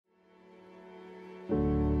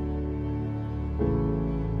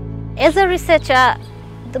As a researcher,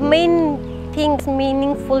 the main thing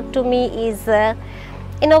meaningful to me is,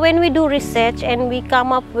 when we do research and we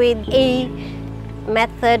come up with a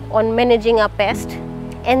method on managing a pest,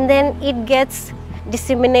 and then it gets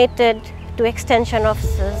disseminated to extension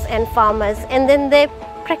officers and farmers, and then they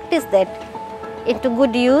practice that into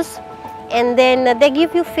good use, and then they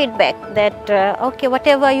give you feedback that, okay,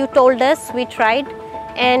 whatever you told us, we tried,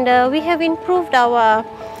 and we have improved our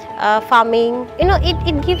farming.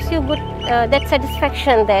 It gives you good that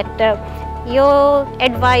satisfaction that your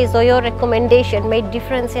advice or your recommendation made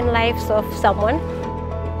difference in lives of someone.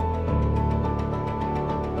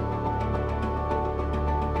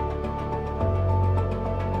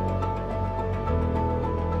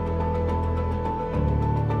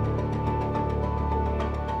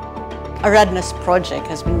 Aradhana's project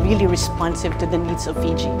has been really responsive to the needs of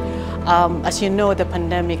Fiji. As you know, the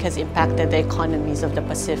pandemic has impacted the economies of the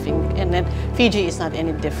Pacific, and then Fiji is not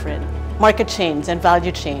any different. Market chains and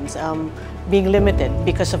value chains being limited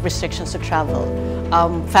because of restrictions to travel.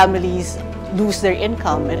 Families lose their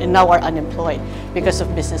income and now are unemployed because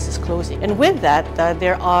of businesses closing. And with that,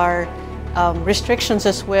 there are restrictions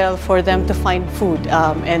as well for them to find food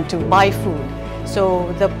and to buy food.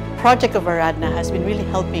 So the project of Aradhana has been really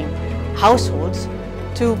helping households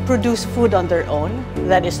to produce food on their own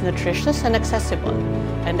that is nutritious and accessible.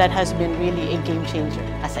 And that has been really a game changer,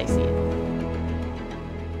 as I see it.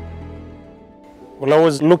 Well, I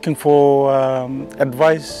was looking for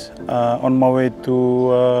advice on my way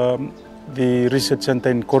to the research center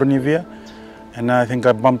in Cornivia, and I think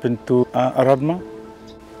I bumped into Aradhana,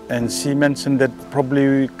 and she mentioned that probably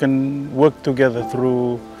we can work together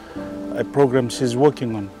through a program she's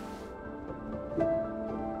working on.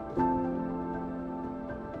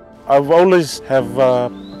 I've always have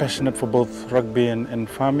passionate for both rugby and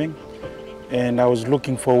farming, and I was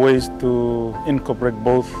looking for ways to incorporate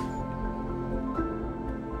both.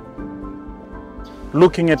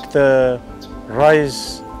 Looking at the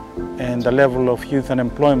rise and the level of youth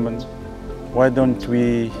unemployment, why don't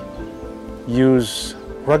we use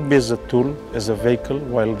rugby as a tool, as a vehicle,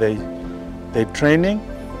 while they're training,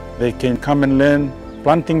 they can come and learn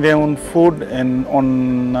planting their own food, and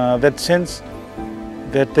on that sense,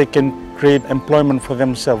 that they can create employment for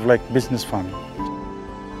themselves, like business farming.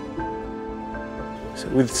 So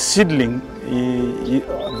with seedling,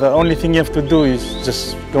 the only thing you have to do is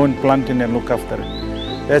just go and plant it and look after it.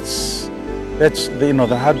 That's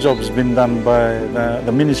the hard job has been done by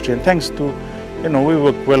the ministry, and thanks to, we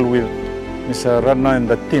work well with Mr. Aradhana and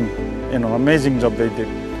the team. Amazing job they did.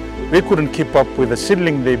 We couldn't keep up with the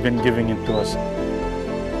seedling they've been giving it to us.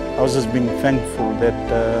 I was just being thankful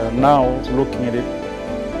that now, looking at it,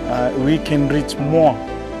 we can reach more.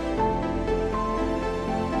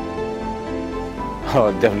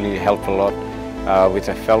 Oh, definitely helped a lot with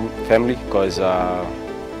the family, because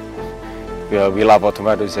we love our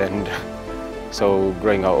tomatoes, and so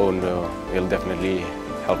growing our own will definitely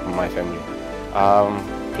help my family.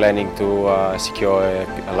 Planning to secure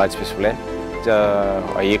a large piece of land,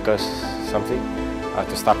 a acre something,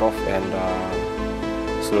 to start off,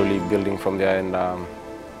 and slowly building from there, and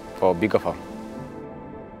for a bigger farm.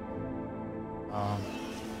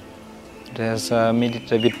 There's made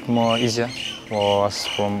it a bit more easier for us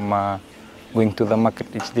from going to the market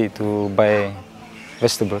each day to buy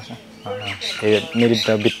vegetables. It made it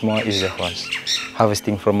a bit more easier for us,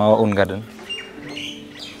 harvesting from our own garden.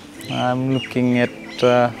 I'm looking at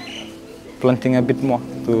planting a bit more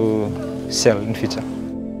to sell in future.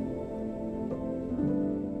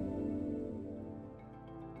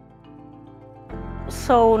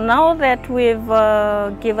 So now that we've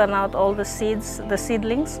given out all the seeds, the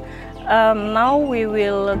seedlings, now we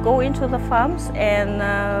will go into the farms and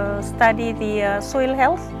study the soil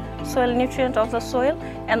health, soil nutrient of the soil,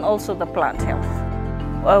 and also the plant health.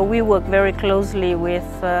 We work very closely with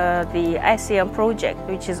the ACIAR project,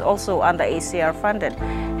 which is also under ACIAR funded,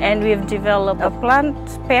 and we've developed a plant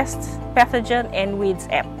pest, pathogen and weeds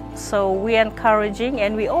app. So we're encouraging,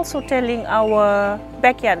 and we're also telling our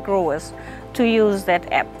backyard growers to use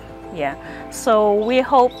that app. Yeah. So we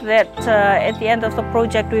hope that at the end of the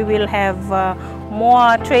project we will have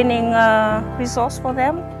more training resource for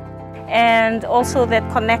them, and also that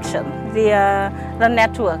connection, the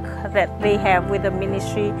network that they have with the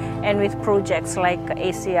ministry and with projects like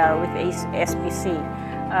ACIAR, with SPC.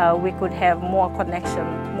 We could have more connection,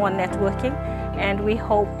 more networking, and we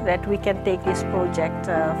hope that we can take this project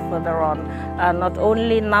further on. Not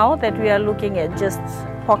only now that we are looking at just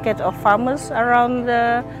pocket of farmers around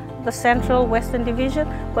the central western division,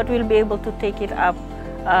 but we'll be able to take it up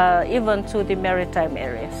even to the maritime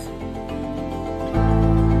areas.